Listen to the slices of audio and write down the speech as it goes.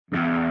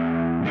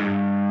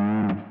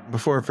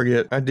Before I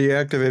forget, I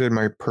deactivated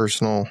my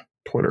personal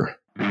Twitter.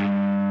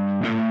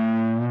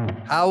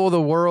 How will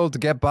the world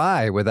get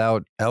by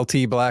without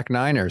LT Black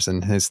Niners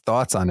and his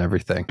thoughts on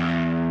everything?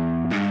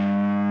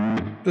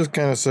 Just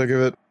kind of sick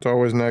of it. It's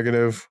always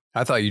negative.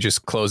 I thought you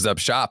just closed up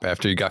shop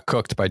after you got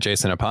cooked by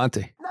Jason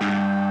Aponte.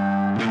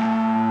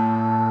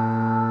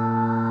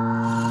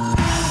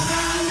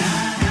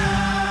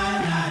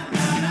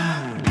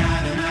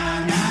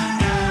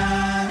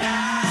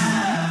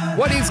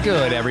 What is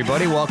good,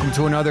 everybody? Welcome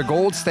to another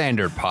Gold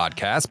Standard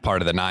podcast,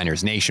 part of the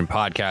Niners Nation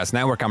Podcast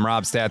Network. I'm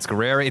Rob Stats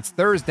Guerrera. It's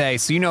Thursday,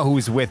 so you know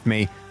who's with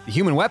me. The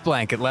human wet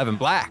blanket, Levin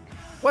Black.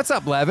 What's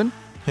up, Levin?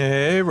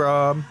 Hey,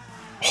 Rob.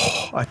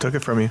 Oh, I took it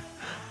from you.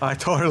 I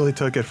totally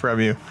took it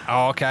from you.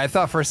 Oh, okay. I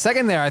thought for a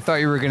second there, I thought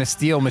you were going to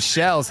steal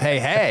Michelle's hey,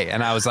 hey.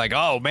 And I was like,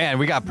 oh, man,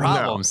 we got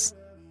problems.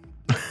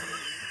 No.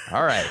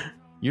 All right.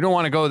 You don't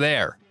want to go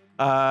there.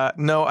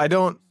 No, I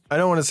don't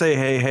want to say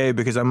hey, hey,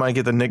 because I might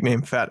get the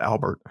nickname Fat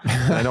Albert.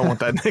 I don't want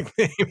that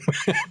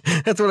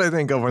nickname. That's what I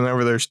think of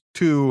whenever there's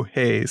two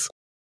hays.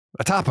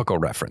 A topical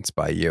reference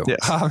by you. Yes.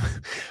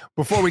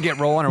 Before we get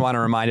rolling, I want to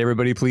remind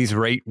everybody, please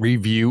rate,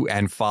 review,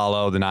 and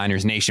follow the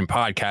Niners Nation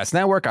Podcast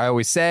Network. I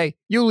always say,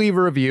 you leave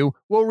a review,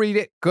 we'll read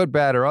it, good,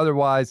 bad, or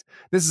otherwise.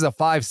 This is a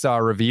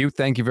 5-star review.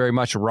 Thank you very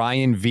much,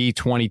 Ryan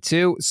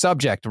V22.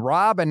 Subject,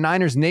 Rob and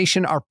Niners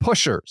Nation are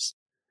pushers.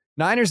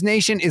 Niners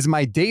Nation is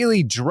my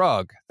daily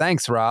drug.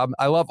 Thanks, Rob.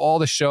 I love all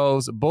the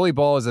shows. Bully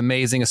Ball is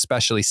amazing,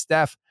 especially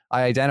Steph.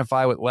 I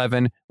identify with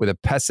Levin with a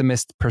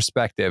pessimist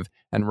perspective.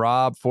 And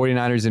Rob,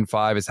 49ers in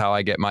 5 is how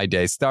I get my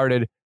day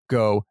started.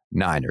 Go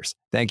Niners.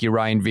 Thank you,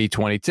 Ryan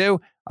V22.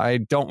 I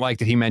don't like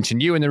that he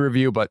mentioned you in the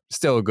review, but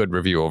still a good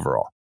review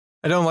overall.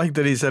 I don't like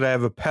that he said I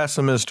have a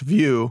pessimist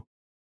view.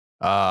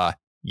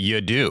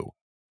 You do.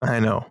 I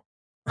know.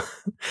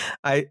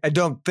 I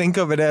don't think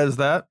of it as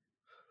that.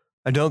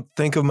 I don't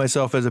think of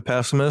myself as a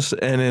pessimist.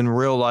 And in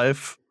real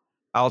life,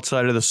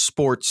 outside of the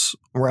sports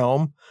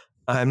realm,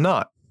 I'm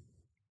not.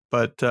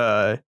 But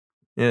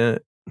yeah,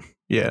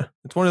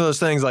 it's one of those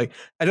things like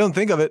I don't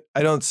think of it.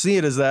 I don't see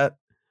it as that.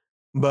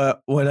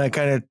 But when I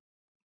kind of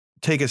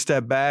take a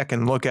step back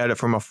and look at it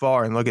from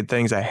afar and look at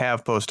things I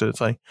have posted,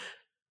 it's like,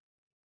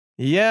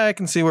 yeah, I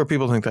can see where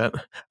people think that.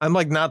 I'm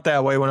like not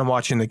that way when I'm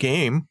watching the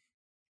game.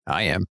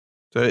 I am.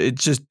 So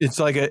it's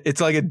like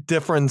a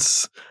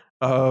difference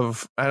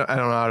of I don't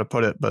know how to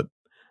put it, but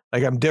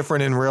like I'm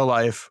different in real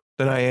life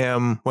than I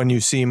am when you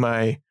see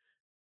my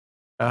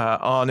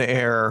on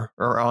air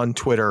or on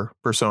Twitter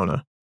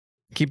persona.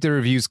 Keep the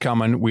reviews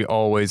coming. We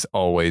always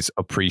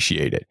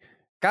appreciate it.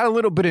 Got a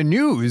little bit of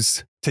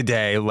news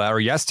today, or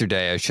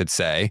yesterday, I should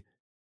say.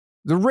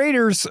 The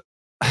Raiders,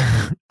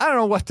 I don't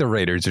know what the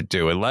Raiders are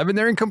doing, Levin.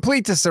 They're in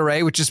complete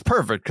disarray, which is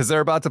perfect because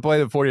they're about to play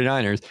the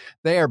 49ers.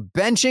 They are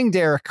benching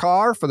Derek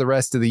Carr for the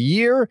rest of the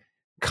year.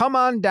 Come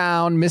on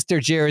down,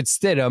 Mr. Jarrett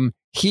Stidham.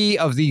 He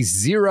of the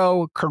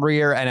 0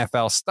 career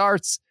NFL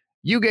starts.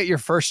 You get your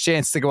first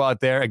chance to go out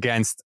there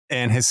against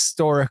an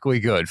historically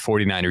good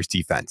 49ers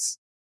defense.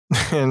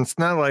 And it's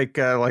not like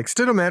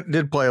Stidham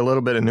did play a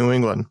little bit in New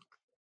England,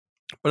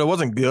 but it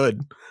wasn't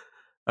good.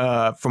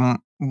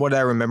 From what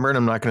I remember, and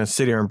I'm not going to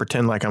sit here and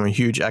pretend like I'm a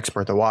huge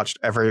expert that watched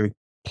every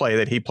play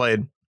that he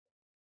played,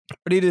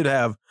 but he did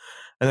have,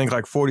 I think,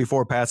 like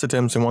 44 pass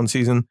attempts in one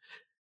season.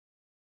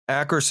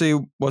 Accuracy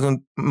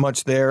wasn't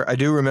much there. I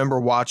do remember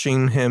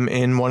watching him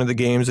in one of the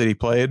games that he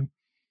played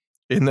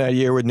in that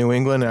year with New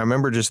England. I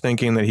remember just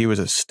thinking that he was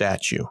a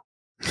statue.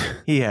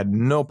 He had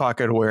no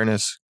pocket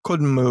awareness,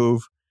 couldn't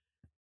move,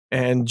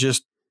 and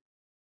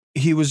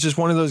he was just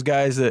one of those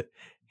guys that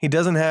he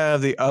doesn't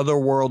have the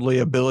otherworldly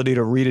ability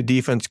to read a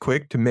defense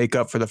quick to make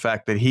up for the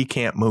fact that he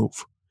can't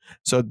move.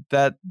 So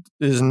that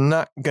is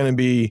not going to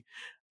be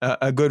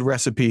a good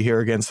recipe here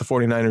against the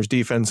 49ers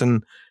defense.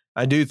 And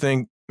I do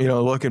think,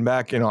 looking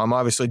back, I'm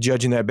obviously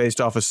judging that based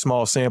off a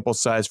small sample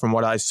size from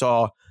what I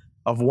saw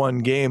of one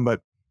game, but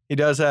he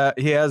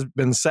has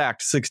been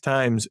sacked 6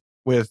 times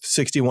with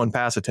 61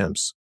 pass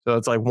attempts. So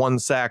it's like 1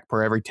 sack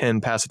per every 10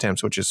 pass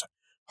attempts, which is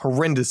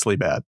horrendously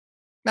bad.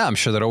 Now, I'm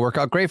sure that'll work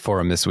out great for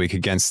him this week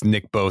against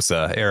Nick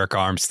Bosa, Eric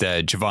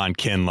Armstead, Javon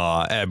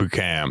Kinlaw,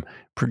 Ebukam.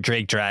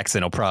 Drake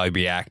Jackson will probably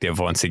be active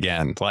once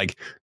again. Like,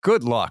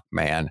 good luck,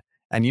 man.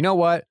 And you know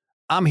what?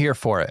 I'm here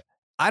for it.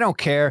 I don't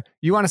care.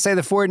 You want to say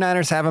the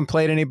 49ers haven't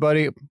played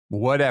anybody?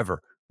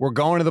 Whatever. We're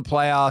going to the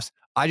playoffs.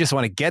 I just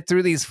want to get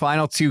through these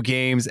final 2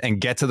 games and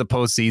get to the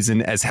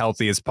postseason as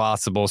healthy as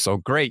possible. So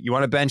great. You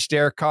want to bench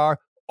Derek Carr?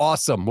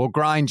 Awesome. We'll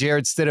grind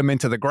Jarrett Stidham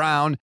into the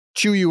ground,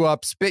 chew you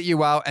up, spit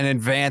you out, and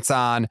advance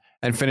on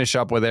and finish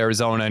up with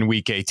Arizona in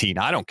week 18.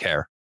 I don't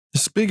care.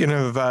 Speaking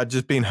of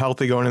just being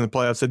healthy going in the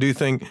playoffs, I do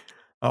think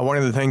one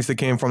of the things that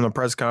came from the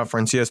press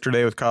conference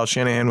yesterday with Kyle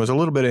Shanahan was a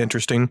little bit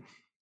interesting,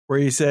 where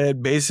he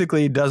said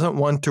basically he doesn't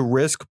want to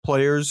risk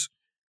players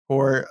who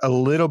are a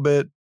little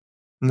bit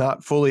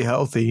not fully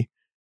healthy,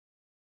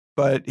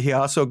 but he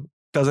also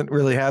doesn't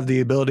really have the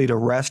ability to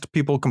rest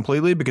people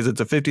completely because it's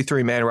a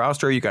 53-man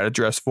roster. You got to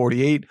dress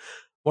 48.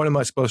 What am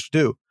I supposed to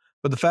do?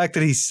 But the fact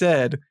that he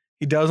said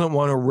he doesn't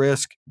want to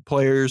risk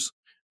players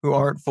who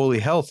aren't fully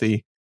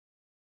healthy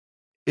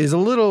is a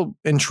little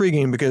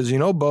intriguing because,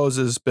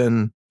 Bosa's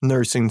been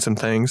nursing some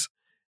things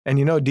and,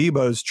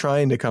 Debo's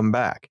trying to come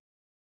back.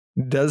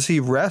 Does he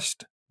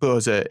rest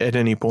Bosa at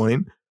any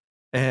point?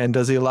 And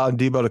does he allow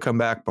Debo to come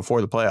back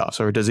before the playoffs?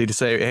 Or does he just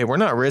say, hey, we're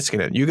not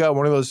risking it? You got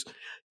one of those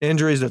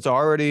injuries that's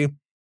already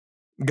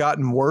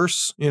gotten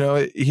worse.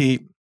 He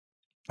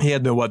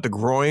had the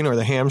groin or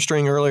the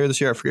hamstring earlier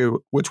this year. I forget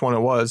which one it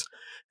was.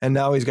 And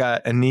now he's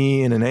got a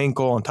knee and an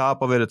ankle on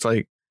top of it. It's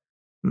like,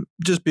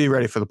 just be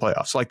ready for the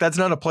playoffs. Like, that's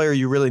not a player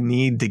you really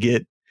need to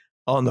get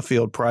on the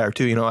field prior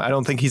to. I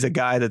don't think he's a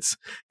guy that's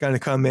going to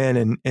come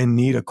in and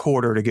need a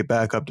quarter to get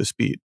back up to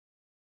speed.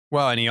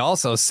 Well, and he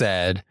also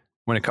said,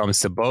 when it comes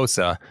to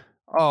Bosa,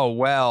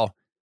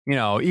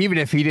 even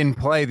if he didn't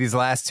play these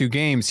last 2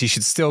 games, he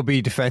should still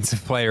be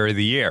Defensive Player of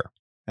the Year.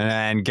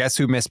 And guess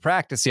who missed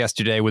practice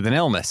yesterday with an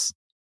illness?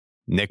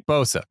 Nick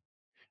Bosa.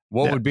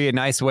 What would be a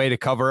nice way to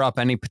cover up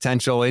any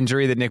potential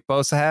injury that Nick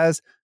Bosa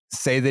has?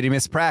 Say that he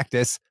missed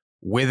practice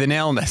with an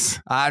illness.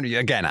 I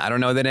don't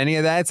know that any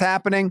of that's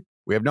happening.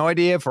 We have no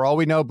idea. For all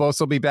we know,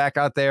 Bosa will be back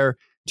out there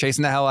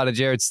chasing the hell out of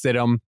Jarrett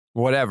Stidham,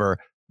 whatever.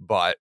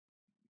 But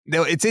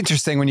it's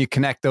interesting when you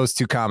connect those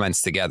 2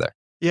 comments together.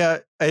 Yeah,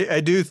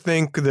 I do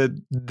think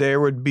that there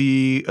would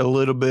be a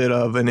little bit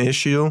of an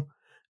issue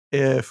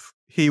if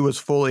he was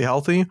fully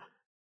healthy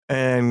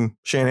and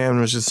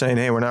Shanahan was just saying,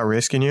 hey, we're not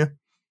risking you.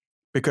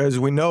 Because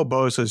we know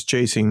Bosa's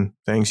chasing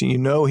things. He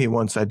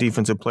wants that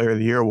Defensive Player of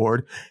the Year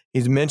award.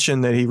 He's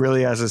mentioned that he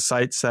really has his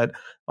sights set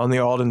on the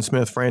Aldon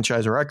Smith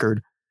franchise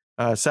record,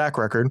 sack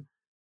record.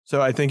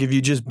 So I think if you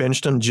just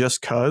benched him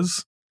just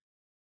because,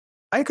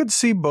 I could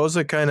see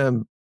Bosa kind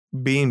of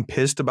being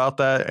pissed about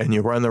that, and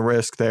you run the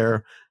risk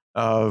there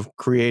of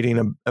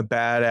creating a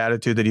bad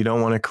attitude that you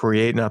don't want to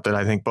create. Not that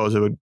I think Bosa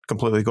would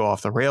completely go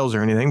off the rails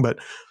or anything, but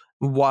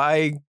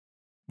why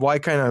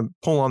kind of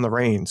pull on the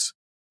reins?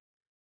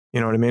 You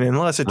know what I mean?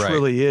 Unless it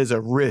truly is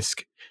a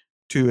risk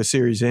to a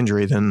serious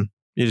injury, then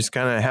you just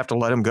kind of have to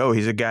let him go.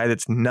 He's a guy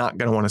that's not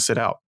going to want to sit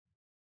out.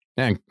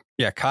 And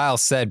Kyle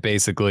said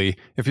basically,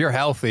 if you're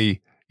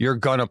healthy, you're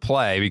going to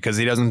play, because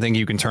he doesn't think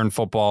you can turn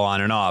football on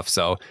and off.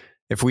 So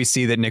if we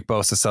see that Nick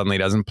Bosa suddenly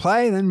doesn't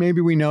play, then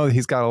maybe we know that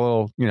he's got a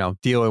little,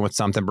 dealing with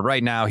something. But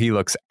right now, he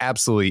looks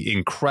absolutely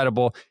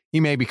incredible. He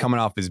may be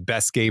coming off his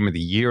best game of the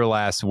year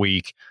last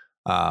week.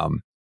 To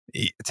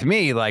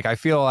me, I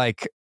feel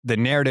like the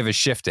narrative has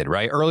shifted,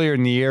 right? Earlier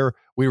in the year,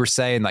 we were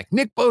saying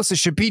Nick Bosa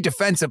should be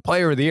Defensive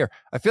Player of the Year.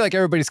 I feel like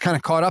everybody's kind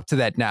of caught up to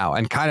that now.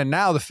 And kind of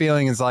now the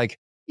feeling is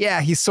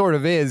yeah, he sort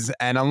of is.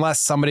 And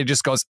unless somebody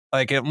just goes,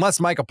 unless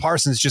Micah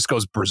Parsons just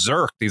goes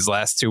berserk these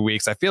last 2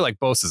 weeks, I feel like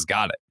Bosa's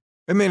got it.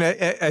 I mean,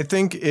 I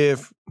think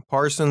if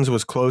Parsons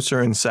was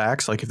closer in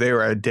sacks, if they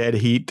were a dead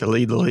heat to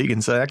lead the league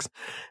in sacks,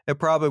 it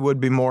probably would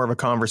be more of a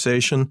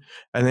conversation.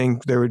 I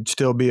think there would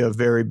still be a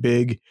very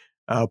big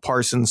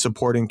Parsons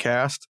supporting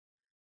cast.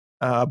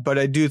 But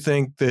I do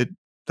think that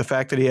the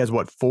fact that he has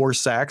 4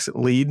 sacks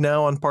lead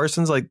now on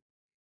Parsons,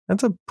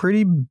 that's a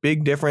pretty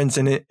big difference,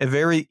 and a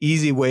very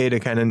easy way to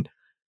kind of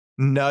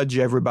nudge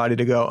everybody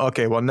to go,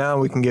 okay, well, now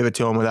we can give it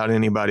to him without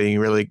anybody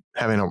really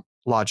having a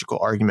logical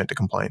argument to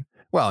complain.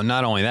 Well,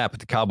 not only that, but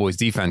the Cowboys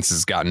defense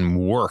has gotten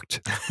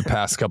worked the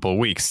past couple of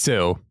weeks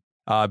too.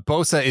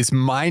 Bosa is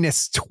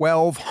minus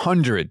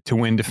 1,200 to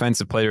win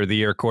Defensive Player of the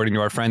Year, according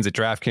to our friends at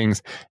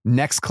DraftKings.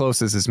 Next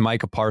closest is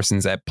Micah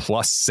Parsons at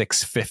plus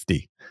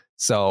 650.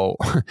 So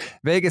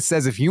Vegas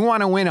says if you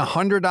want to win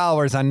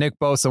 $100 on Nick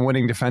Bosa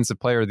winning Defensive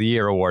Player of the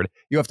Year award,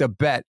 you have to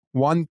bet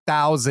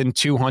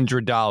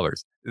 $1,200.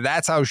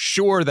 That's how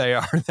sure they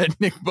are that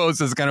Nick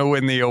Bosa is going to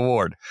win the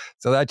award.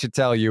 So that should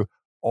tell you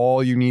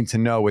all you need to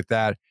know with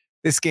that.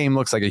 This game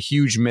looks like a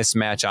huge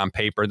mismatch on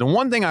paper. The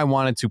one thing I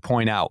wanted to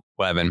point out,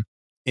 Levin,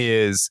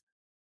 is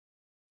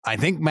I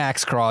think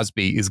Max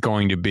Crosby is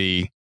going to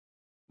be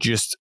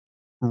just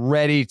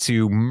ready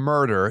to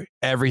murder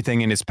everything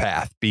in his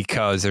path,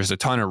 because there's a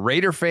ton of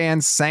Raider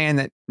fans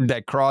saying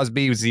that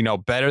Crosby was,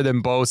 better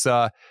than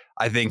Bosa.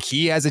 I think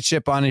he has a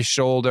chip on his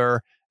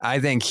shoulder. I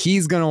think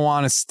he's going to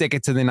want to stick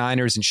it to the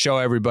Niners and show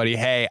everybody,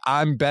 hey,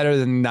 I'm better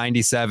than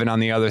 97 on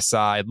the other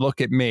side.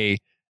 Look at me.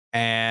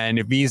 And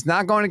if he's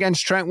not going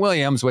against Trent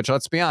Williams, which,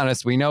 let's be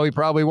honest, we know he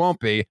probably won't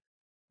be,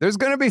 there's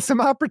going to be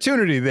some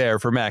opportunity there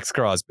for Max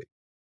Crosby.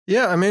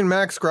 Yeah, I mean,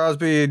 Max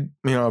Crosby,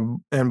 and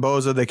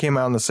Bosa, they came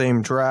out in the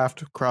same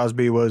draft.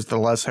 Crosby was the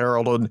less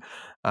heralded.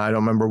 I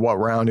don't remember what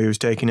round he was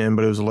taken in,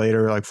 but it was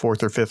later,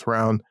 4th or 5th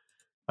round,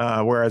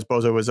 whereas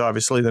Bosa was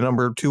obviously the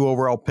number 2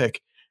 overall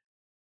pick.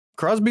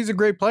 Crosby's a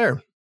great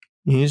player.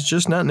 He's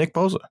just not Nick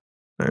Bosa.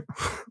 Right?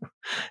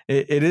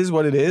 It is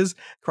what it is.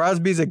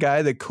 Crosby's a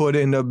guy that could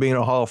end up being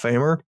a Hall of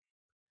Famer.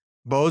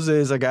 Bosa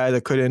is a guy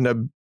that could end up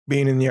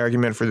being in the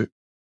argument for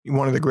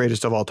one of the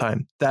greatest of all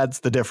time. That's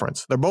the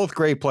difference. They're both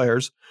great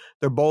players.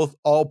 They're both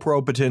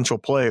all-pro potential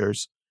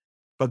players,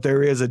 but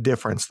there is a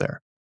difference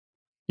there.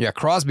 Yeah,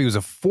 Crosby was a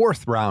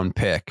 4th round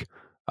pick,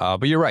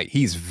 but you're right.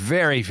 He's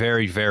very,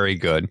 very, very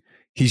good.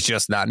 He's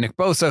just not Nick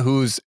Bosa,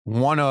 who's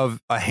one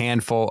of a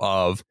handful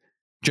of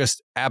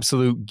just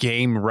absolute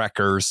game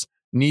wreckers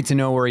need to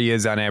know where he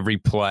is on every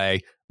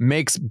play,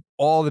 makes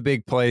all the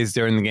big plays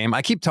during the game.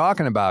 I keep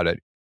talking about it.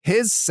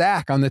 His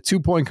sack on the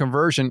 2-point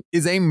conversion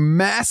is a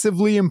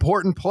massively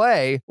important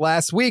play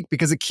last week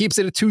because it keeps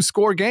it a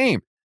 2-score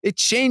game. It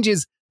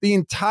changes the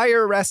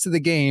entire rest of the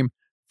game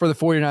for the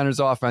 49ers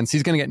offense.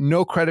 He's going to get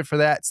no credit for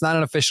that. It's not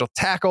an official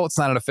tackle. It's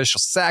not an official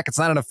sack. It's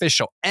not an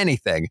official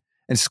anything.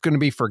 It's going to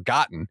be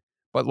forgotten.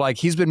 But like,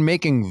 he's been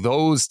making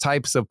those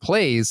types of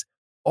plays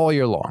all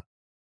year long.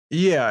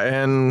 Yeah,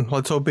 and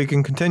let's hope he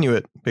can continue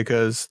it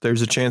because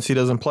there's a chance he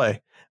doesn't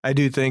play. I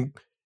do think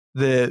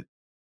that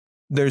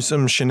there's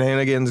some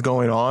shenanigans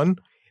going on,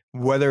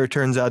 whether it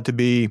turns out to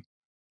be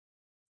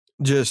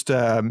just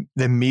the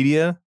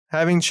media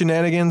having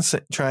shenanigans,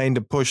 trying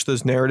to push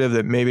this narrative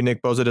that maybe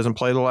Nick Bosa doesn't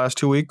play the last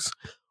 2 weeks,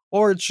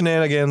 or it's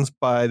shenanigans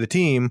by the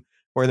team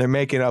where they're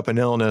making up an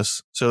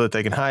illness so that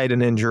they can hide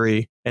an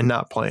injury and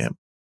not play him.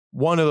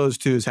 One of those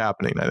two is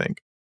happening, I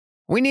think.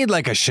 We need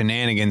like a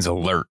shenanigans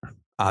alert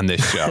on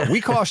this show.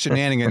 We call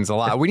shenanigans a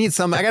lot. We need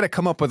I got to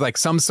come up with like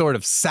some sort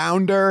of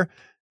sounder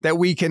that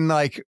we can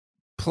like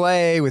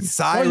play with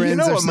sirens. Well, you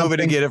know or what something. movie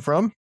to get it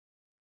from?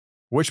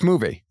 Which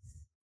movie?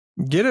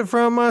 Get it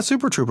from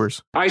Super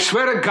Troopers. I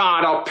swear to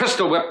God, I'll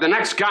pistol whip the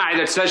next guy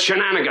that says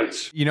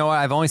shenanigans. You know what?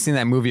 I've only seen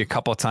that movie a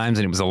couple of times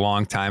and it was a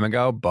long time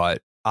ago,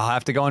 but I'll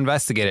have to go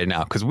investigate it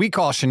now because we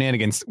call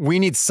shenanigans. We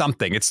need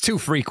something. It's too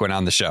frequent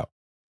on the show.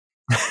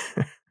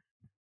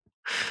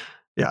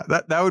 Yeah,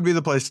 that would be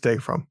the place to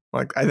take from.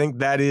 Like, I think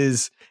that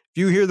is, if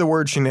you hear the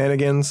word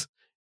shenanigans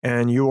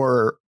and you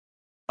are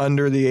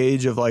under the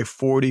age of like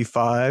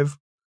 45,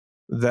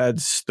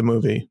 that's the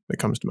movie that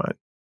comes to mind.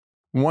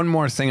 One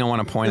more thing I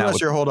want to point out.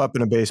 Unless you're holed up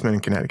in a basement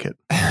in Connecticut.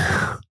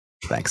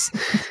 Thanks.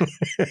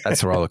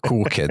 That's where all the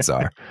cool kids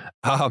are.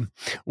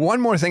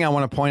 One more thing I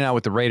want to point out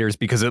with the Raiders,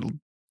 because it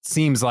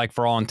seems like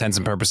for all intents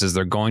and purposes,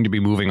 they're going to be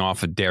moving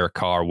off of Derek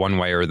Carr one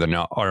way or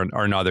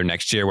another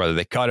next year, whether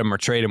they cut him or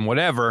trade him,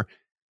 whatever.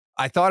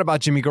 I thought about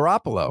Jimmy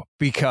Garoppolo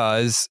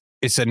because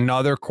it's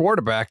another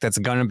quarterback that's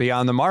going to be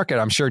on the market.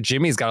 I'm sure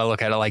Jimmy's got to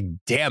look at it like,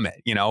 damn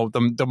it. You know,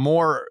 the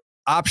more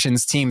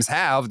options teams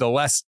have, the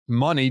less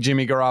money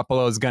Jimmy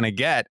Garoppolo is going to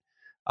get.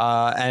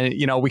 And,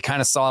 you know, we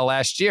kind of saw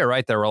last year,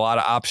 right? There were a lot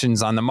of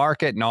options on the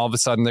market and all of a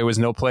sudden there was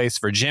no place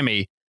for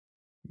Jimmy.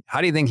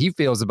 How do you think he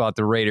feels about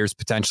the Raiders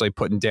potentially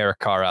putting Derek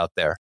Carr out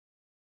there?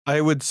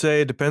 I would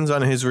say it depends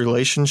on his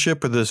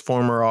relationship with his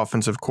former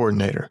offensive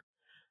coordinator.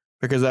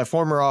 Because that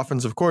former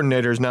offensive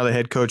coordinator is now the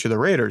head coach of the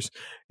Raiders.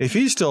 If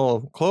he's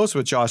still close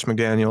with Josh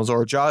McDaniels,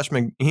 or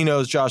he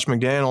knows Josh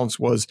McDaniels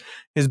was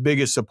his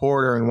biggest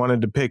supporter and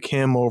wanted to pick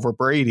him over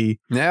Brady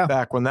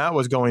back when that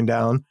was going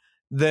down,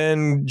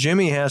 then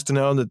Jimmy has to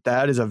know that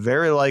that is a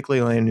very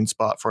likely landing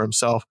spot for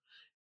himself.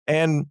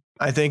 And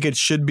I think it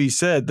should be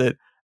said that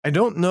I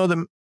don't know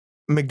that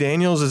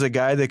McDaniels is a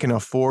guy that can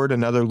afford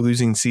another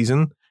losing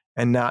season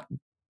and not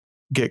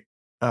get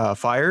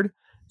fired.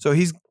 So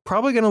he's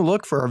probably going to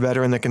look for a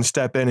veteran that can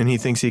step in and he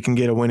thinks he can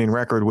get a winning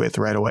record with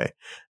right away.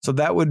 So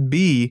that would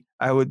be,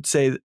 I would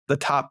say, the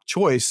top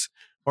choice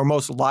or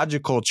most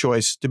logical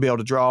choice to be able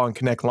to draw and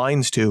connect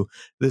lines to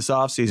this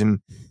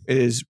offseason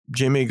is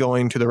Jimmy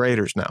going to the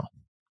Raiders now.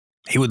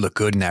 He would look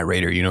good in that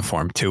Raider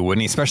uniform too,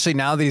 wouldn't he? Especially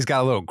now that he's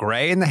got a little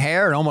gray in the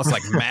hair and almost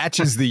like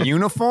matches the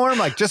uniform.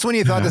 Like just when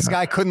you thought this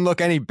guy couldn't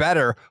look any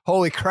better,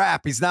 holy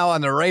crap, he's now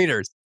on the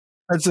Raiders.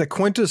 That's a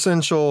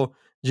quintessential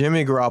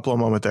Jimmy Garoppolo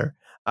moment there.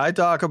 I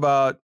talk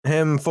about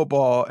him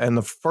football, and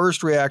the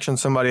first reaction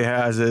somebody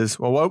has is,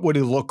 well, what would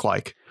he look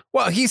like?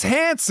 Well, he's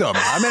handsome.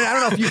 I mean, I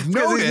don't know if you've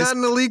noticed. He's not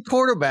an elite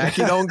quarterback.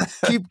 You don't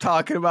keep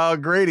talking about how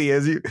great he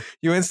is.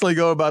 You instantly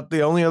go about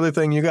the only other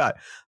thing you got.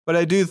 But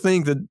I do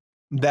think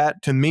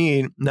that to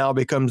me now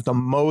becomes the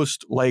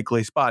most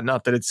likely spot.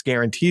 Not that it's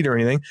guaranteed or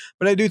anything,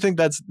 but I do think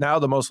that's now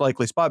the most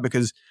likely spot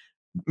because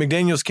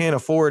McDaniels can't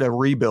afford a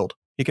rebuild.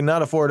 He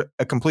cannot afford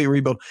a complete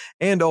rebuild.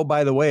 And, oh,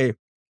 by the way,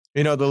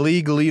 you know, the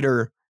league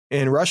leader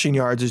in rushing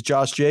yards is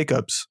Josh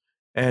Jacobs,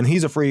 and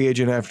he's a free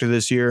agent after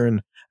this year.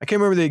 And I can't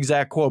remember the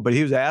exact quote, but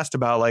he was asked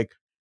about like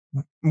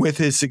with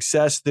his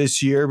success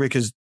this year,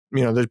 because,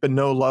 you know, there's been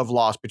no love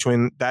lost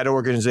between that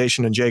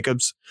organization and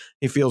Jacobs.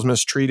 He feels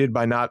mistreated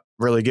by not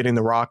really getting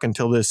the rock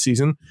until this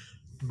season.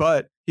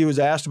 But he was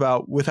asked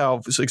about with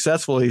how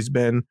successful he's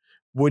been,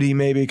 would he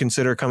maybe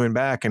consider coming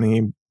back?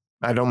 And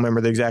I don't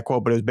remember the exact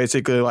quote, but it was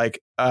basically like,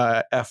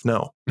 F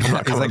no. He's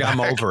like, I'm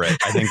over it.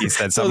 I think he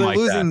said something like that.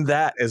 So they're losing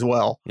that as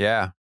well.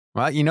 Yeah.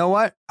 Well, you know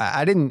what?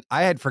 I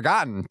had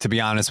forgotten, to be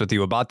honest with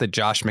you, about the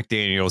Josh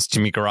McDaniels,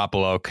 Jimmy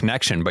Garoppolo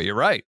connection, but you're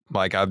right.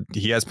 Like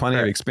he has plenty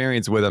of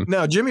experience with him.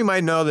 Now, Jimmy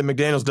might know that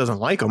McDaniels doesn't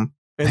like him,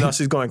 and thus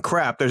he's going,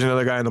 crap, there's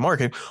another guy in the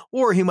market.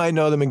 Or he might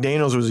know that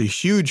McDaniels was a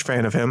huge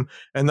fan of him,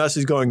 and thus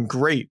he's going,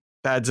 great.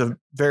 That's a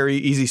very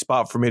easy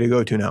spot for me to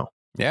go to now.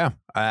 Yeah,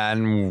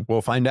 and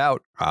we'll find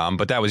out.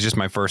 But that was just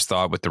my first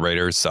thought with the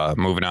Raiders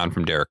moving on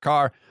from Derek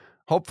Carr.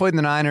 Hopefully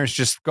the Niners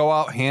just go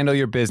out, handle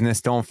your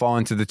business, don't fall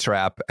into the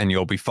trap, and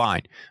you'll be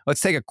fine. Let's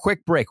take a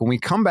quick break. When we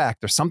come back,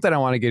 there's something I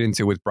want to get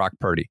into with Brock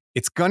Purdy.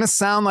 It's going to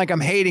sound like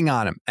I'm hating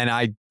on him, and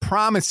I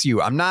promise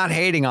you I'm not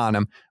hating on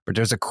him, but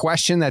there's a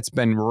question that's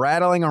been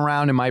rattling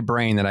around in my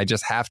brain that I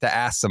just have to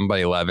ask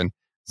somebody, Levin.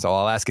 So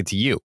I'll ask it to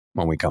you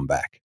when we come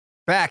back.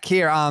 Back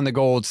here on the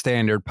Gold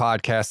Standard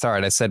Podcast. All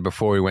right, I said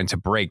before we went to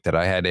break that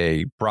I had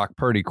a Brock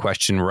Purdy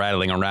question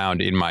rattling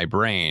around in my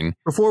brain.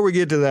 Before we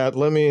get to that,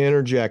 let me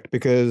interject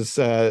because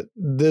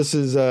this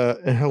is a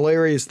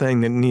hilarious thing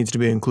that needs to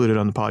be included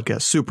on the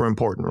podcast. Super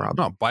important, Rob.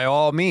 No, by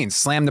all means,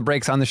 slam the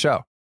brakes on the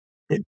show.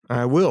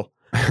 I will.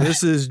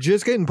 This is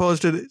just getting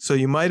posted, so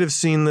you might have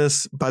seen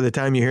this by the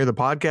time you hear the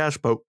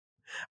podcast, but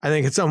I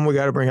think it's something we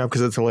got to bring up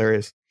because it's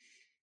hilarious.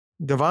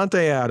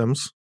 Davante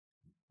Adams,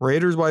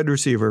 Raiders wide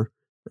receiver.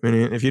 I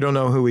mean, if you don't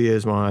know who he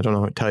is, well, I don't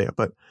know what to tell you,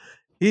 but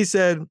he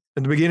said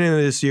at the beginning of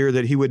this year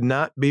that he would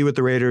not be with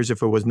the Raiders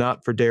if it was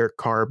not for Derek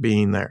Carr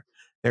being there.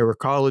 They were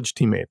college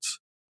teammates.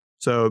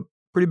 So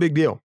pretty big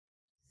deal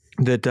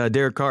that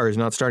Derek Carr is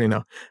not starting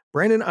now.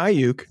 Brandon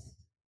Ayuk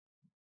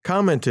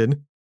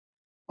commented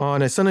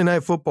on a Sunday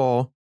Night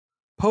Football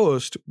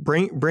post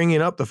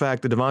bringing up the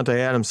fact that Davante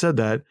Adams said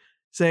that,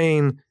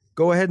 saying,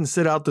 go ahead and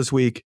sit out this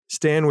week.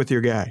 Stand with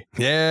your guy.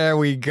 There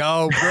we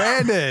go,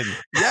 Brandon.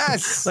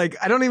 Yes. Like,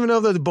 I don't even know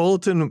if that's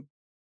bulletin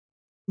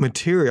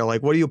material.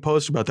 Like, what do you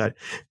post about that?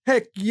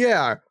 Heck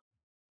yeah,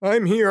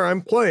 I'm here.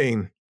 I'm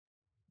playing.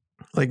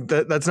 Like,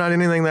 that's not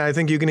anything that I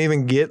think you can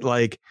even get,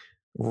 like,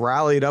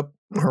 rallied up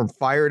or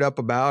fired up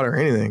about or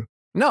anything.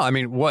 No, I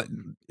mean, what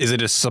is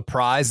it a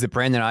surprise that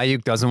Brandon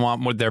Ayuk doesn't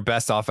want their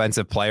best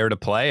offensive player to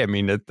play? I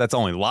mean, that's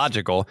only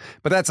logical,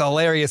 but that's a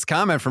hilarious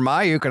comment from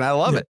Ayuk, and I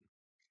love it.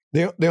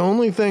 The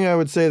only thing I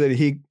would say that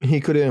he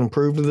could have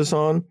improved this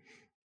on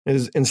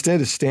is instead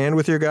of stand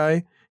with your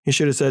guy, he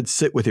should have said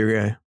sit with your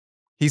guy.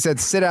 He said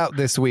sit out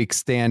this week,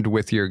 stand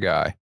with your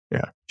guy.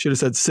 Yeah. Should have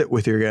said sit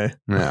with your guy.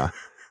 Yeah.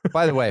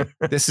 By the way,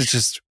 this is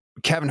just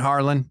Kevin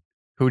Harlan,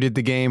 who did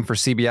the game for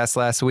CBS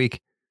last week.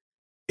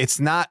 It's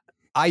not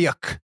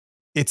Ayuk.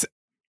 It's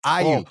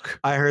Ayuk. Oh,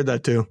 I heard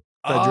that too.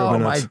 That drove me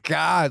nuts. My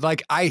God.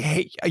 Like, I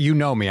hate, you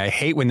know me, I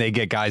hate when they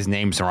get guys'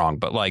 names wrong,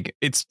 but like,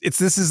 this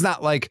is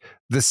not like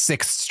the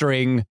sixth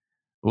string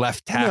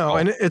left tackle. No,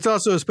 and it's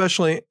also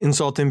especially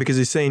insulting because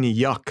he's saying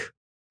yuck.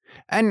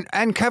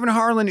 And Kevin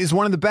Harlan is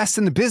one of the best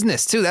in the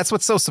business too. That's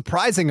what's so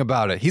surprising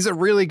about it. He's a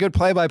really good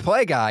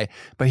play-by-play guy,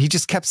 but he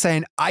just kept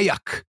saying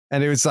Ayuk.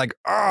 And it was like,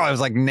 it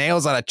was like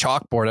nails on a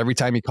chalkboard every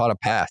time he caught a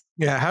pass.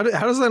 Yeah. How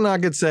does that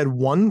not get said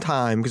one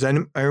time? Because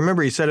I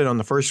remember he said it on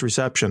the first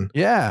reception.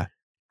 Yeah.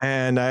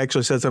 And I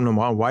actually said something to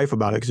my wife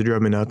about it because it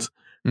drove me nuts.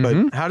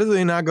 But how does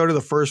he not go to the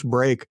first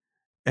break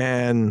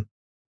and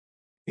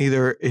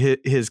either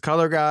his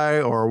color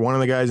guy or one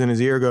of the guys in his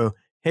ear go,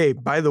 hey,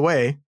 by the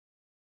way,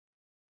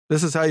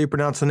 this is how you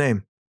pronounce the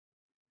name?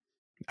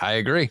 I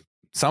agree.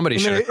 Somebody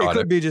should have caught it. It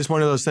could be just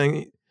one of those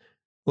things.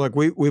 Look,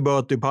 we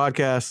both do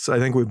podcasts. I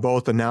think we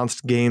both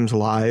announced games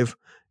live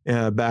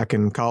back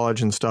in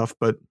college and stuff.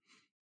 But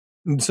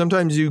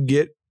sometimes you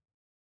get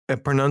a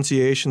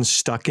pronunciation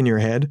stuck in your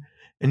head.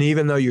 And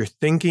even though you're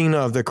thinking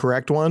of the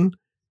correct one,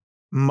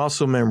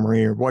 muscle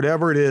memory or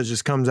whatever it is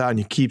just comes out and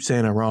you keep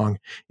saying it wrong.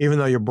 Even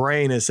though your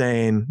brain is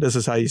saying, this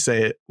is how you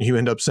say it, you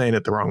end up saying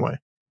it the wrong way.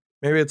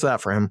 Maybe it's that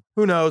for him.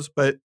 Who knows?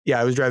 But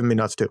yeah, it was driving me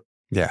nuts too.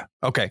 Yeah.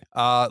 Okay.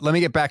 Let me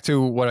get back to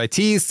what I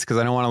teased because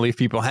I don't want to leave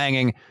people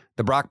hanging.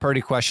 The Brock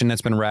Purdy question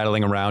that's been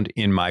rattling around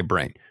in my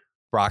brain.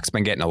 Brock's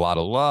been getting a lot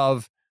of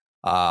love,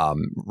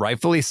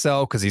 rightfully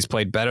so, because he's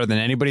played better than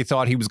anybody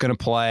thought he was going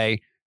to play.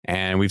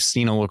 And we've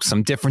seen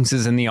some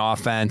differences in the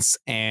offense,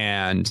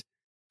 and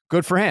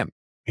good for him.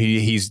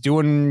 He's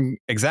doing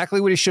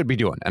exactly what he should be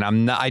doing. And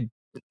I'm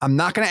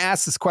not going to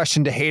ask this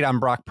question to hate on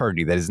Brock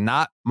Purdy. That is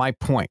not my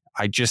point.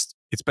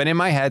 It's been in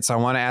my head, so I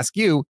want to ask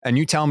you, and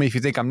you tell me if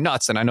you think I'm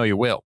nuts, and I know you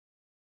will.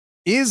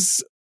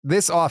 Is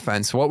this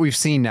offense, what we've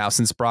seen now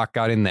since Brock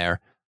got in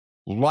there,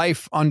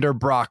 life under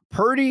Brock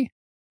Purdy,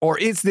 or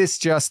is this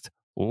just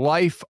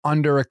life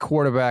under a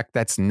quarterback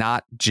that's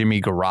not Jimmy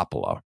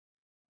Garoppolo?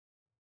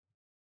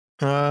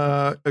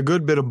 A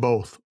good bit of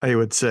both, I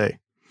would say.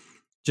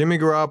 Jimmy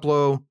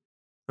Garoppolo,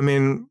 I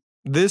mean,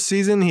 this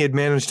season he had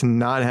managed to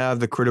not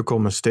have the critical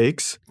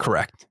mistakes.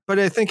 Correct. But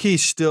I think he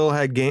still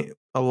had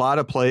a lot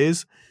of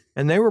plays,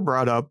 and they were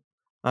brought up.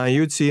 You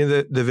would see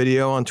the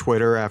video on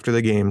Twitter after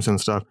the games and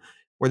stuff,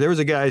 where there was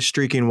a guy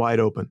streaking wide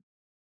open,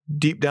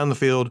 deep down the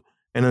field,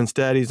 and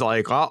instead he's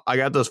like, oh, I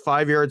got this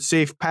 5-yard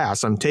safe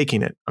pass. I'm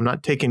taking it. I'm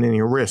not taking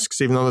any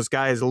risks, even though this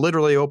guy is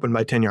literally open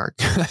by 10 yards.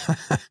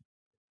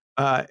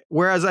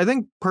 Whereas I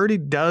think Purdy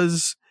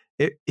does,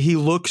 he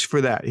looks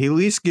for that. He at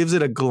least gives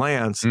it a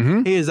glance.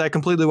 Mm-hmm. Hey, is that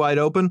completely wide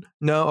open?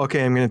 No?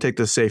 Okay, I'm going to take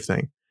this safe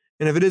thing.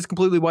 And if it is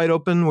completely wide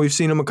open, we've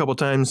seen him a couple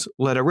times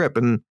let it rip.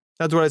 And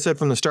that's what I said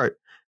from the start.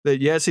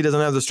 That yes, he doesn't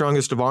have the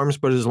strongest of arms,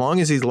 but as long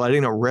as he's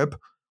letting it rip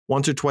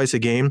once or twice a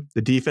game,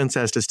 the defense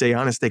has to stay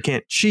honest. They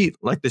can't cheat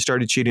like they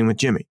started cheating with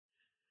Jimmy.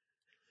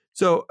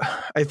 So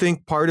I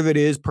think part of it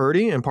is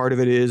Purdy and part of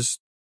it is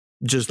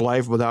just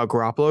life without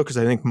Garoppolo, because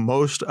I think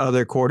most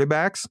other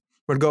quarterbacks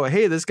would go,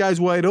 hey, this guy's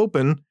wide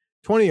open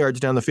 20 yards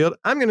down the field.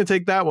 I'm going to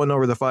take that one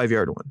over the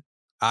 5-yard one.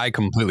 I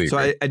completely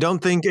agree. So I don't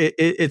think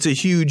it's a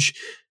huge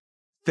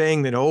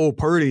thing that,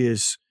 Purdy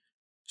is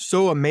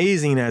so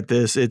amazing at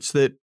this. It's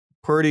that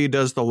Purdy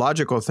does the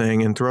logical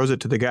thing and throws it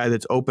to the guy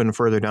that's open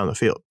further down the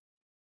field.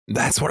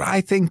 That's what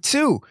I think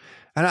too.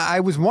 And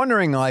I was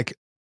wondering,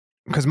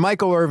 because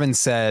Michael Irvin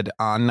said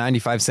on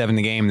 95.7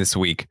 The Game this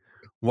week,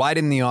 why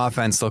didn't the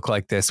offense look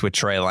like this with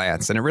Trey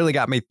Lance? And it really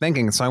got me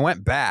thinking. So I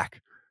went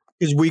back.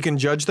 Because we can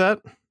judge that?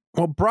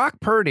 Well, Brock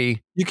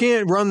Purdy. You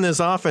can't run this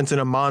offense in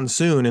a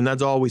monsoon, and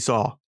that's all we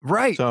saw.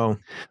 Right. So,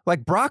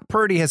 Brock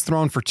Purdy has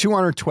thrown for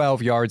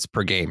 212 yards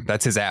per game.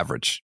 That's his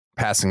average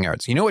passing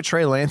yards. You know what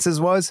Trey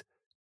Lance's was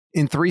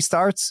in 3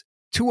 starts?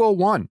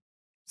 201.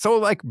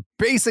 So,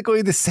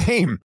 basically the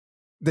same.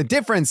 The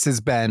difference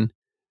has been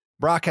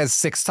Brock has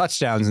 6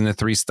 touchdowns in the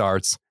 3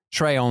 starts.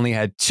 Trey only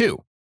had 2.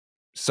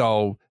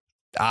 So,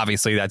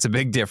 obviously, that's a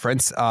big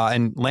difference.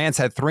 And Lance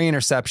had 3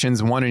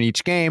 interceptions, 1 in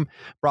each game.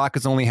 Brock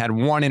has only had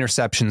 1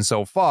 interception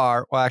so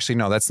far. Well, actually,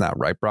 no, that's not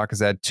right. Brock has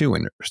had 2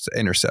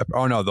 interceptions.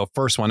 Oh, no, the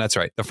first one. That's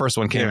right. The first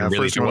one came in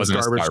really. It wasn't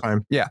a start.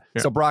 Time. Yeah.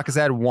 So Brock has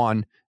had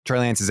 1. Trey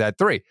Lance has had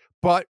 3.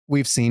 But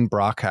we've seen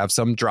Brock have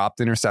some dropped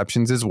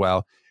interceptions as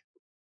well.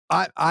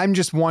 I'm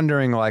just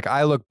wondering,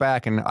 I look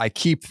back and I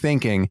keep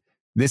thinking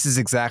this is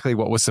exactly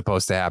what was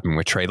supposed to happen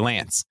with Trey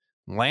Lance.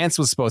 Lance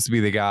was supposed to be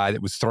the guy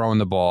that was throwing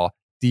the ball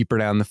deeper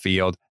down the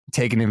field,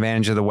 taking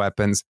advantage of the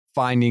weapons,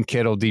 finding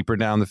Kittle deeper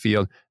down the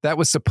field. That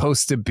was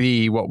supposed to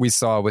be what we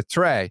saw with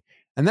Trey.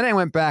 And then I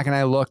went back and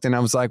I looked and I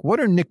was like, what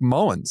are Nick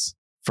Mullins'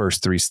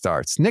 first 3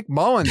 starts? Nick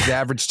Mullins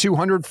averaged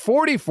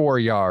 244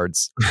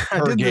 yards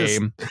per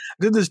game. I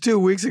did this 2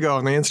 weeks ago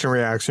on the instant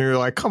reaction. You're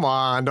like, come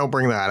on, don't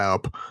bring that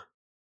up.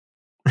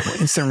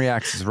 Well, instant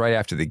reactions right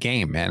after the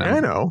game, man.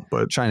 I know,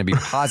 but trying to be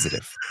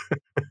positive.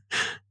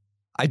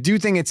 I do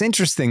think it's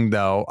interesting,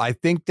 though. I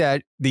think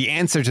that the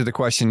answer to the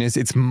question is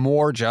it's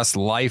more just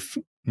life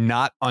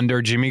not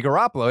under Jimmy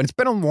Garoppolo. And it's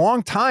been a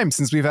long time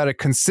since we've had a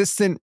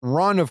consistent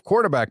run of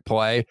quarterback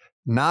play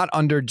not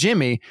under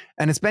Jimmy.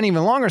 And it's been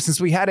even longer since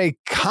we had a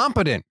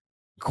competent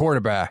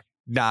quarterback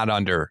not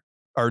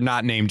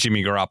named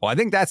Jimmy Garoppolo. I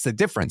think that's the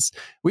difference.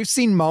 We've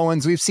seen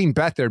Mullins, we've seen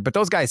Beathard, but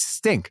those guys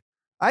stink.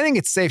 I think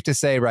it's safe to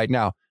say right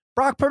now,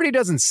 Brock Purdy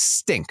doesn't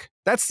stink.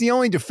 That's the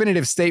only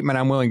definitive statement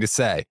I'm willing to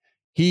say.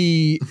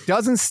 He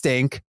doesn't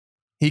stink.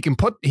 He can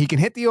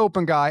hit the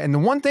open guy. And the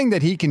one thing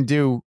that he can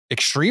do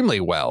extremely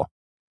well,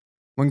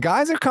 when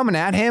guys are coming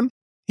at him,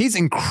 he's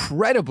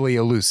incredibly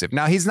elusive.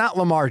 Now, he's not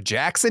Lamar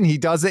Jackson. He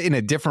does it in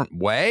a different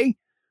way,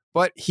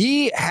 but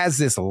he has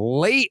this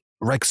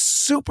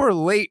super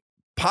late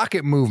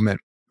pocket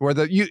movement where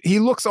he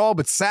looks all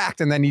but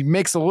sacked and then he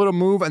makes a little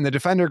move and the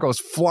defender goes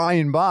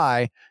flying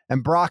by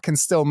and Brock can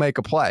still make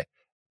a play.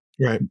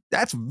 Right.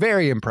 That's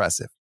very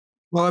impressive.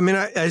 Well, I mean,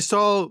 I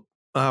saw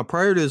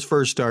prior to his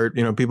first start,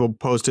 people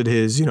posted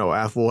his,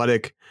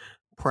 athletic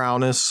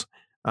prowess,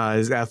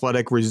 his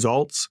athletic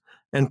results,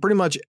 and pretty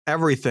much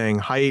everything,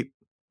 height,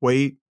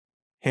 weight,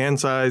 hand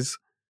size,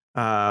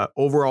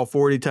 overall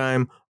 40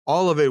 time,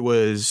 all of it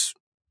was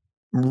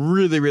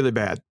really, really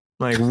bad,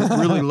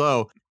 really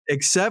low,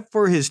 except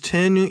for his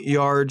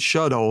 10-yard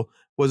shuttle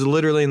was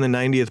literally in the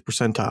 90th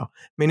percentile,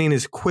 meaning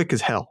he's quick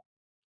as hell.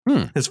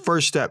 His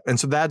first step. And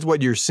so that's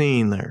what you're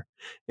seeing there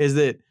is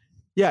that,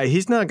 yeah,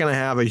 he's not going to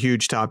have a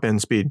huge top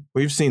end speed.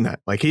 We've seen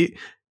that. He's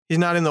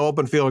not in the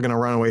open field going to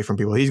run away from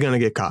people. He's going to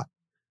get caught.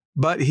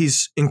 But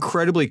he's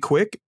incredibly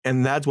quick,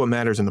 and that's what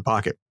matters in the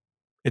pocket.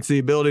 It's the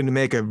ability to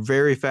make a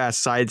very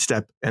fast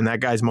sidestep, and that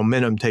guy's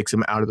momentum takes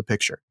him out of the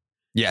picture.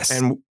 Yes.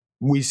 And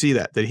we see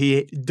that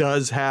he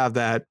does have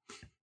that,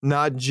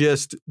 not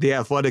just the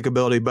athletic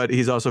ability, but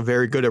he's also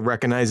very good at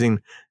recognizing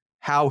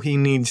how he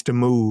needs to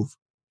move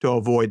to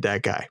avoid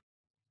that guy.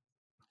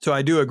 So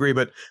I do agree,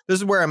 but this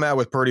is where I'm at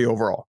with Purdy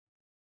overall.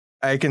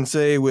 I can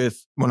say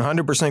with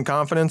 100%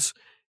 confidence,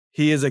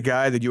 he is a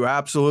guy that you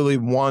absolutely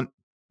want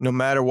no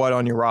matter what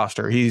on your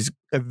roster. He's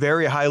a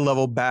very high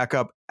level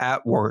backup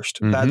at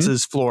worst. Mm-hmm. That's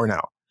his floor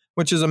now,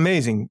 which is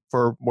amazing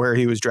for where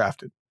he was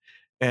drafted.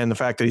 And the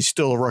fact that he's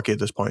still a rookie at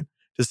this point.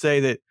 To say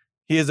that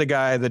he is a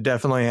guy that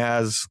definitely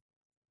has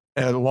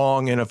a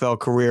long NFL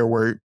career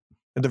where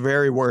at the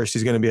very worst,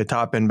 he's going to be a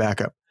top end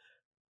backup.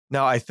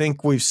 Now, I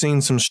think we've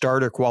seen some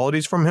starter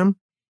qualities from him.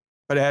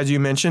 But as you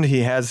mentioned,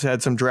 he has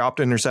had some dropped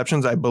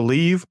interceptions. I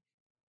believe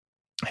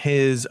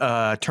his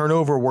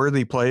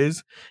turnover-worthy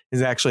plays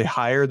is actually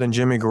higher than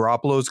Jimmy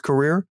Garoppolo's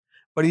career,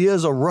 but he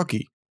is a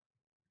rookie.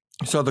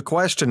 So the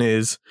question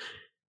is,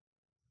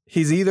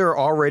 he's either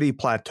already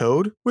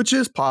plateaued, which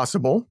is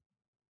possible,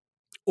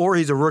 or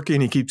he's a rookie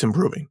and he keeps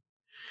improving.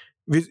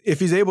 If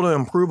he's able to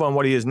improve on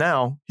what he is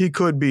now, he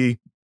could be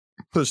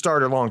the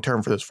starter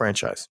long-term for this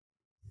franchise.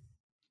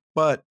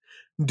 But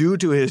due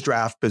to his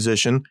draft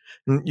position,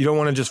 and you don't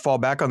want to just fall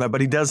back on that, but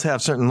he does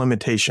have certain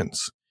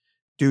limitations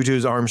due to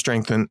his arm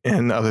strength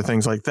and other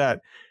things like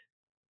that,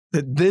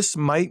 that this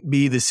might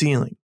be the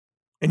ceiling.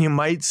 And you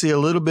might see a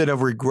little bit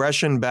of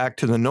regression back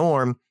to the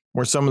norm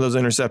where some of those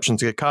interceptions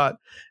get caught.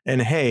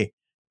 And hey,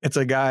 it's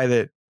a guy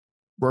that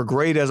we're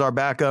great as our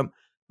backup.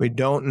 We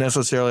don't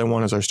necessarily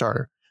want as our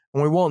starter.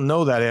 And we won't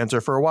know that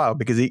answer for a while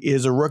because he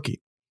is a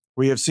rookie.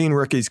 We have seen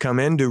rookies come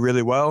in, do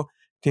really well.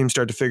 Teams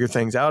start to figure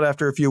things out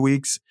after a few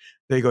weeks.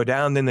 They go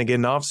down, then they get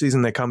an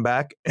offseason, they come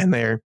back, and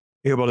they're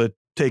able to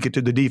take it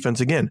to the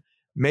defense again.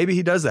 Maybe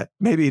he does that.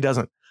 Maybe he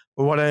doesn't.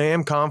 But what I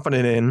am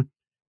confident in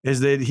is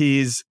that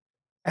he's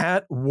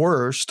at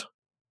worst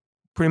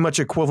pretty much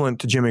equivalent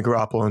to Jimmy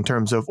Garoppolo in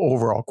terms of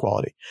overall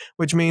quality,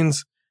 which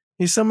means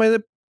he's somebody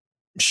that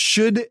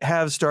should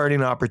have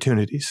starting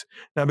opportunities.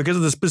 Now, because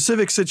of the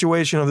specific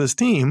situation of this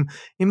team,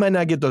 he might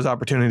not get those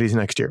opportunities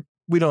next year.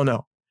 We don't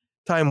know.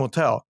 Time will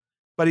tell.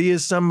 But he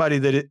is somebody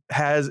that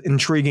has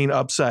intriguing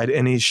upside,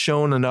 and he's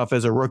shown enough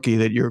as a rookie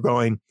that you're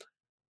going,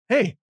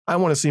 hey, I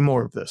want to see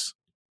more of this.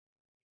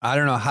 I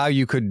don't know how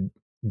you could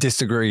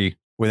disagree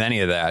with any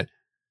of that.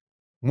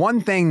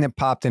 One thing that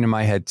popped into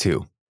my head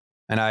too,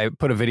 and I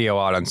put a video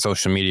out on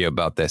social media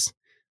about this.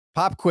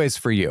 Pop quiz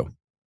for you.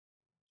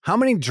 How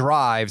many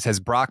drives has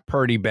Brock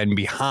Purdy been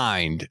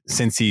behind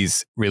since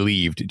he's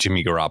relieved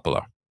Jimmy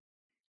Garoppolo?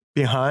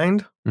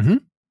 Behind? Mm-hmm.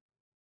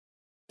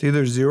 It's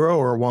either 0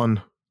 or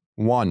 1.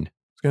 1.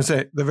 I was going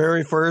to say, the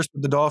very first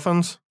with the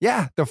Dolphins?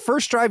 Yeah, the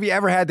first drive he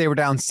ever had, they were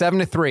down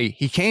 7-3.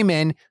 He came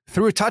in,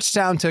 threw a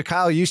touchdown to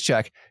Kyle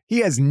Juszczyk.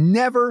 He has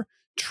never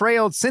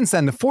trailed since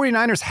then. The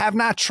 49ers have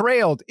not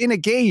trailed in a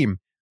game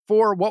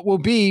for what will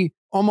be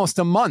almost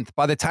a month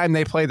by the time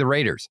they play the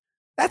Raiders.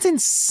 That's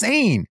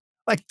insane.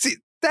 Like,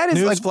 that is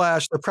Newsflash,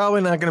 like, they're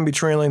probably not going to be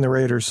trailing the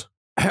Raiders.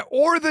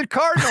 Or the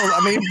Cardinals.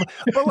 I mean,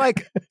 but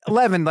like,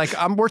 Levin, like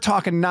we're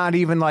talking not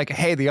even like,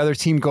 hey, the other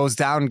team goes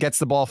down and gets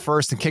the ball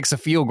first and kicks a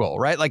field goal,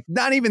 right? Like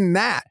not even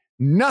that.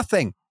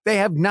 Nothing. They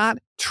have not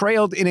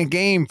trailed in a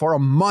game for a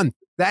month.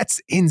 That's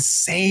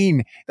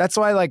insane. That's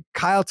why like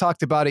Kyle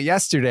talked about it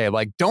yesterday.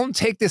 Like, don't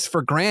take this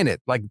for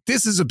granted. Like,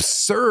 this is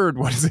absurd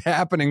what is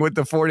happening with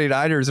the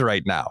 49ers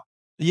right now.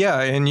 Yeah,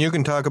 and you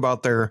can talk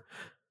about their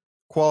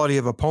quality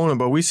of opponent,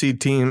 but we see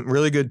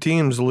really good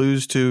teams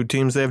lose to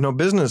teams they have no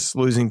business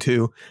losing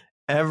to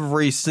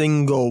every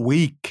single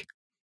week.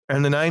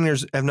 And the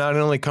Niners have not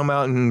only come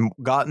out and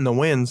gotten the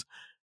wins,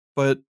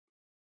 but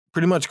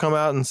pretty much come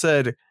out and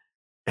said,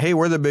 hey,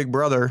 we're the big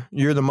brother.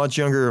 You're the much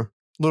younger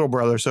little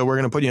brother, so we're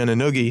going to put you in a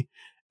noogie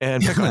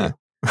and pick on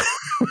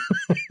you.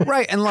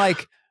 Right. And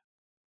like,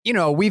 you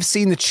know, we've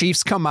seen the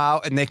Chiefs come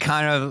out and they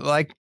kind of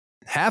like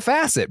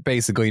half-ass it,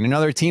 basically. And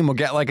another team will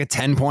get like a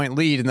 10-point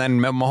lead, and then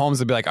Mahomes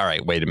will be like, all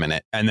right, wait a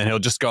minute. And then he'll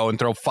just go and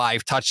throw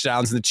 5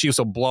 touchdowns, and the Chiefs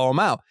will blow them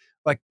out.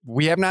 Like,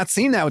 we have not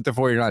seen that with the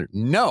 49ers.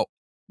 No,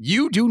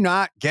 you do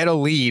not get a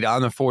lead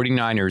on the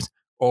 49ers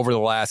over the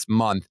last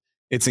month.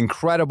 It's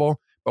incredible,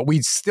 but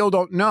we still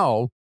don't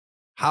know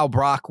how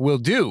Brock will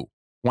do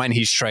when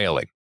he's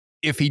trailing.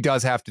 If he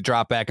does have to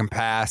drop back and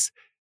pass,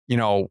 you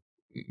know,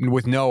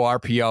 with no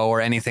RPO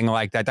or anything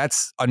like that.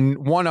 That's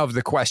one of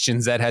the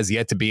questions that has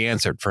yet to be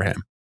answered for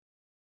him.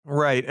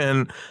 Right.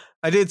 And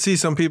I did see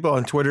some people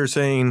on Twitter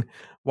saying,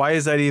 why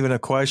is that even a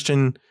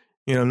question?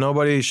 You know,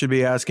 nobody should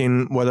be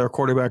asking whether a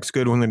quarterback's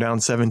good when they're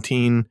down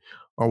 17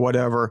 or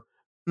whatever.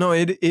 No,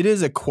 it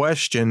is a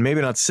question,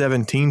 maybe not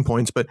 17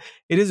 points, but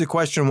it is a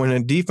question when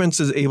a defense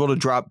is able to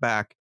drop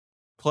back,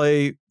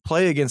 play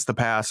against the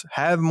pass,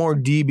 have more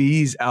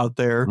DBs out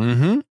there,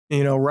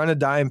 you know, run a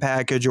dime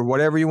package or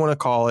whatever you want to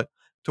call it,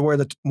 to where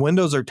the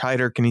windows are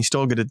tighter. Can he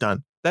still get it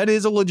done? That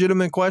is a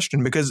legitimate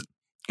question, because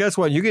guess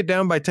what? You get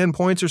down by 10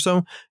 points or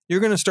so, you're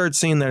going to start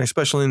seeing that,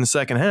 especially in the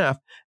second half.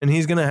 And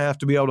he's going to have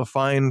to be able to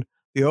find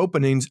the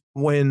openings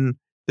when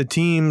the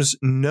teams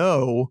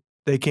know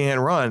they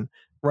can't run.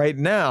 Right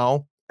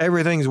now,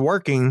 everything's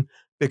working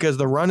because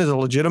the run is a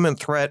legitimate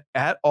threat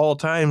at all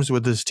times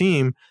with this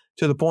team,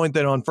 to the point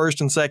that on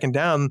first and second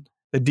down,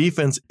 the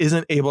defense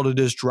isn't able to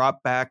just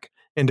drop back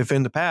and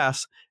defend the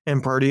pass.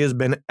 And Purdy has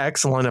been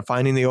excellent at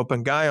finding the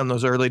open guy on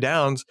those early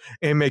downs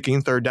and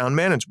making third down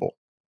manageable.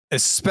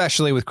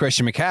 Especially with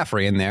Christian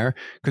McCaffrey in there,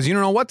 because you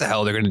don't know what the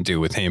hell they're going to do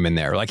with him in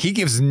there. Like, he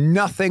gives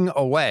nothing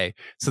away.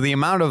 So the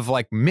amount of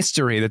like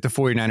mystery that the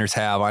 49ers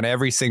have on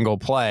every single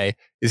play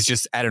is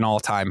just at an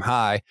all-time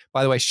high.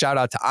 By the way, shout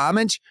out to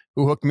Homage,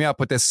 who hooked me up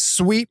with this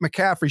sweet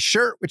McCaffrey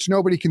shirt, which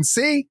nobody can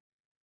see,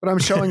 but I'm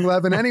showing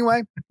Levin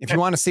anyway. If you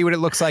want to see what it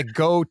looks like,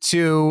 go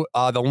to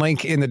the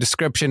link in the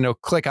description. It'll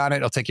click on it.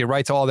 It'll take you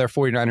right to all their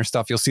 49er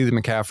stuff. You'll see the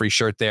McCaffrey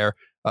shirt there.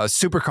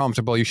 Super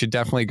comfortable. You should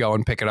definitely go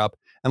and pick it up.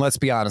 And let's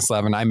be honest,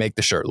 Levin, I make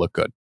the shirt look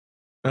good.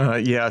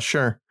 Yeah,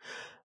 sure.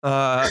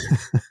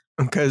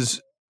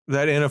 Because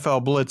that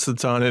NFL Blitz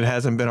that's on it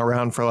hasn't been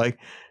around for like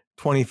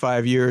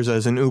 25 years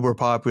as an uber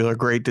popular,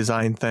 great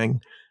design thing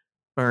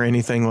or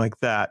anything like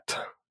that.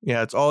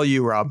 Yeah, it's all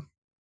you, Rob.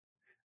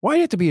 Why do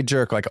you have to be a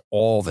jerk like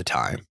all the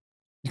time?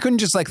 You couldn't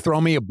just like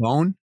throw me a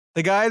bone?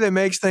 The guy that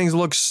makes things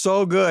look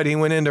so good, he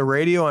went into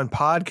radio and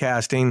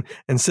podcasting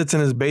and sits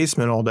in his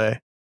basement all day.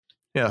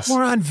 Yes.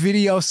 We're on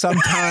video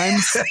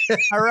sometimes.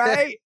 All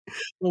right.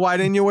 Why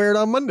didn't you wear it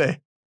on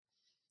Monday?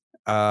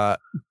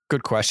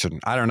 Good question.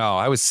 I don't know.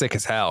 I was sick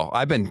as hell.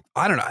 I don't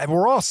know.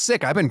 We're all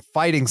sick. I've been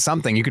fighting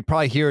something. You could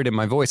probably hear it in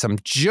my voice. I'm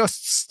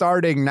just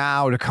starting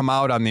now to come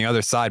out on the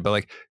other side. But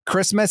like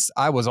Christmas,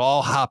 I was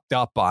all hopped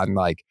up on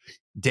like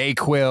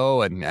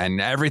Dayquil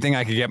and everything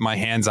I could get my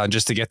hands on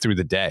just to get through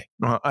the day.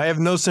 I have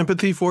no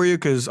sympathy for you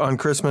because on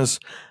Christmas,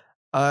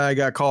 I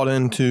got called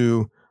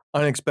into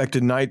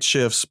unexpected night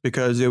shifts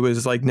because it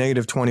was like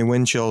 -20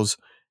 wind chills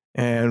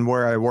and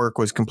where I work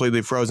was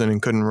completely frozen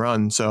and couldn't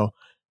run. So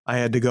I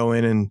had to go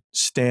in and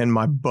stand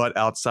my butt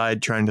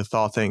outside trying to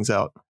thaw things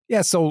out.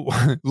 Yeah, so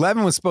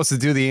Levin was supposed to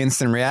do the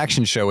instant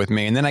reaction show with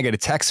me, and then I get a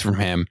text from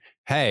him,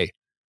 hey,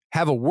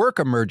 have a work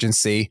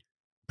emergency,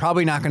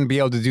 probably not going to be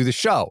able to do the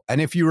show.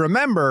 And if you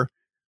remember,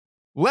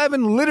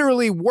 Levin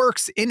literally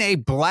works in a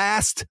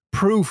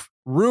blast-proof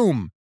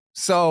room.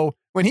 So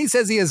when he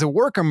says he has a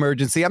work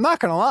emergency, I'm not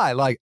going to lie,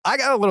 like I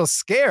got a little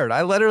scared.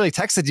 I literally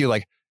texted you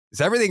like,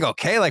 is everything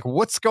okay? Like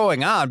what's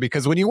going on?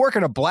 Because when you work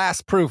in a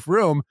blast-proof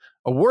room,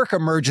 a work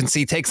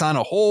emergency takes on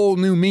a whole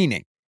new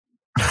meaning.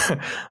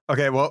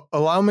 Okay, well,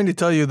 allow me to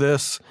tell you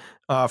this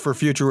for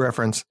future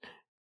reference.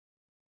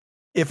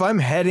 If I'm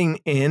heading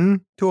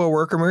in to a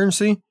work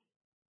emergency,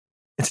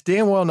 it's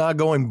damn well not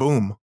going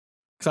boom.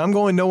 Because I'm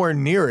going nowhere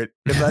near it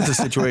if that's a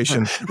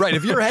situation. Right,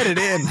 if you're headed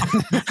in.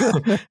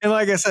 And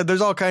like I said,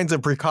 there's all kinds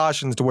of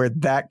precautions to where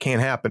that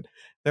can't happen.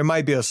 There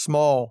might be a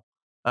small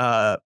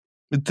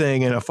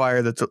thing in a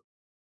fire that's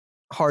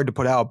hard to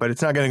put out, but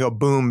it's not going to go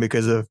boom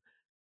because of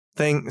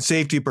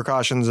safety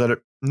precautions that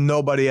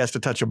nobody has to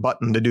touch a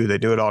button to do. They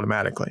do it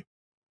automatically.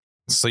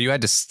 So you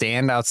had to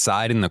stand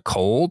outside in the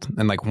cold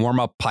and like warm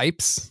up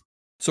pipes?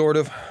 Sort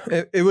of.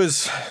 It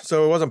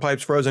wasn't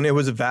pipes frozen. It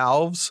was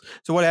valves.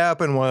 So what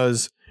happened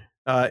was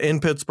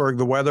in Pittsburgh,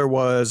 the weather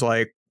was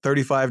like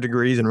 35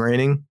 degrees and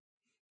raining.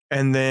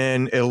 And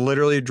then it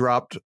literally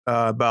dropped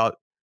about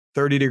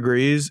 30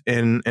 degrees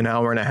in an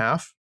hour and a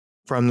half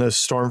from the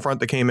storm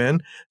front that came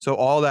in. So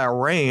all that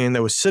rain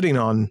that was sitting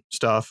on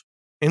stuff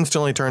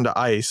instantly turned to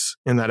ice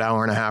in that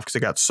hour and a half because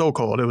it got so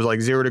cold. It was like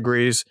 0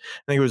 degrees.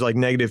 I think it was like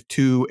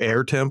 -2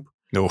 air temp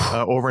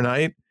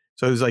overnight.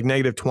 So it was like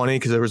 -20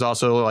 because there was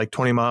also like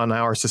 20 mile an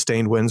hour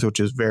sustained winds, which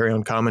is very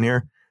uncommon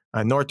here.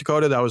 North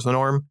Dakota, that was the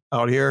norm.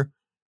 Out here,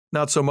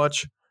 not so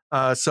much.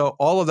 So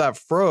all of that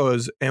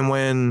froze. And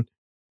when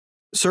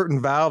certain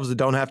valves that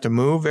don't have to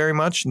move very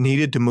much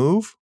needed to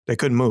move, they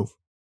couldn't move.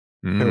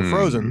 They were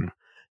frozen.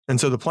 And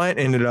so the plant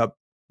ended up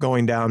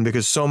going down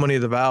because so many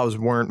of the valves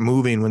weren't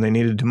moving when they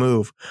needed to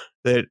move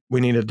that we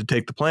needed to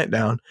take the plant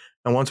down.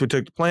 And once we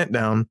took the plant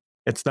down,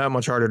 it's that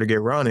much harder to get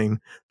running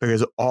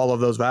because all of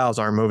those valves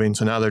aren't moving.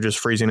 So now they're just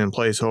freezing in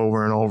place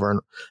over and over.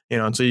 And,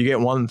 and so you get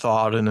one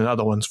thawed and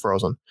another one's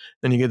frozen.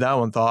 Then you get that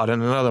one thawed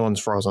and another one's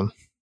frozen.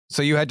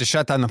 So you had to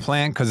shut down the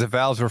plant because the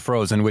valves were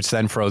frozen, which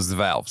then froze the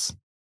valves.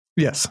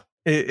 Yes.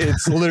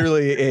 It's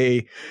literally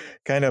a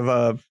kind of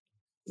a,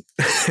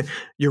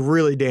 you're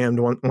really damned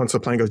once the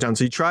plant goes down.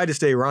 So you try to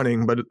stay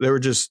running, but there were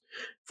just,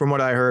 from what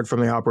I heard from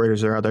the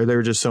operators that are out there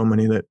were just so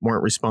many that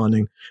weren't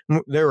responding.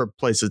 There were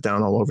places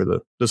down all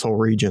over this whole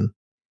region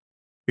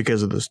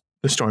because of the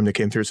storm that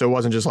came through. So it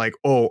wasn't just like,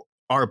 oh,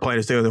 our plant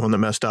is the only one that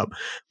messed up.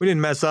 We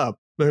didn't mess up.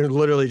 They're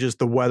literally just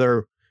the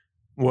weather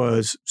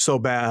was so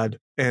bad.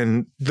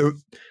 And the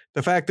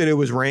fact that it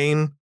was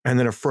rain and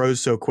then it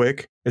froze so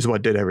quick is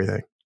what did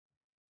everything.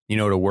 You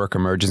know what a work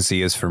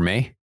emergency is for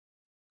me?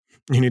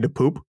 You need to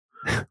poop?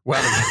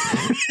 Well,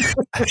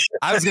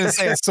 I was going to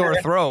say a sore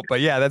throat, but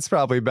yeah, that's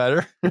probably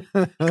better.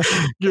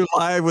 You're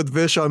live with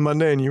Vish on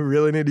Monday and you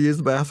really need to use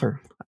the bathroom.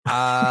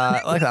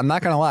 I'm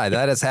not going to lie.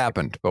 That has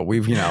happened, but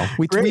we fight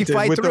with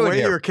through the way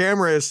it here. your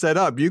camera is set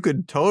up, you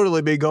could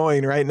totally be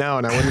going right now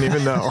and I wouldn't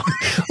even know.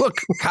 Look,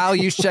 Kyle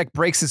Juszczyk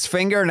breaks his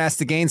finger and has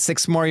to gain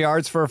 6 more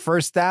yards for a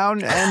first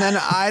down. And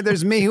then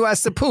there's me who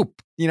has to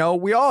poop.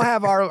 We all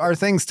have our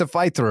things to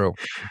fight through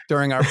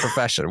during our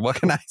profession. What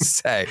can I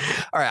say?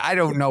 All right. I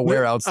don't know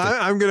where else.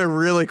 I'm going to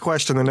really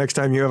question the next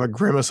time you have a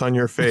grimace on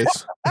your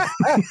face. All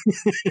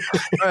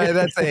right.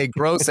 That's a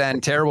gross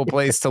and terrible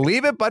place to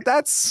leave it, but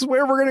that's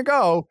where we're going to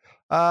go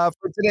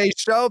for today's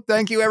show.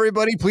 Thank you,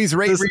 everybody. Please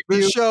rate, review.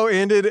 This show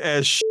ended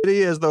as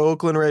shitty as the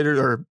Oakland Raiders,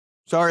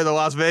 the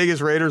Las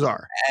Vegas Raiders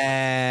are.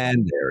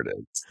 And there it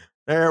is.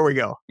 There we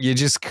go. You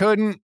just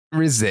couldn't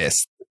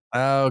resist.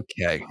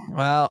 Okay.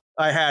 Well,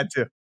 I had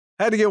to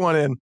get one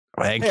in.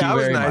 Thank you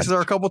very much. There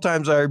are a couple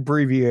times I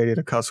abbreviated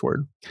a cuss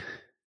word.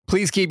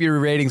 Please keep your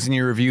ratings and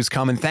your reviews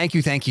coming. Thank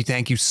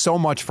you so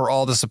much for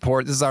all the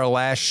support. This is our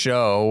last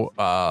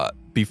show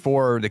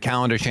before the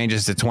calendar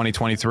changes to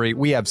 2023.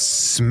 We have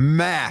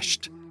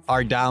smashed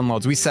our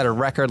downloads. We set a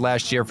record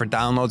last year for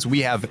downloads.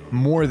 We have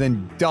more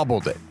than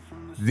doubled it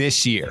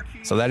this year.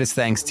 So that is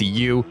thanks to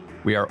you.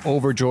 We are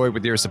overjoyed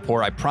with your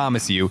support. I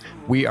promise you,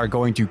 we are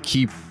going to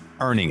keep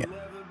earning it.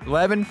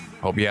 11,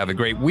 hope you have a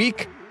great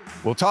week.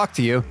 We'll talk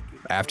to you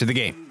after the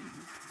game.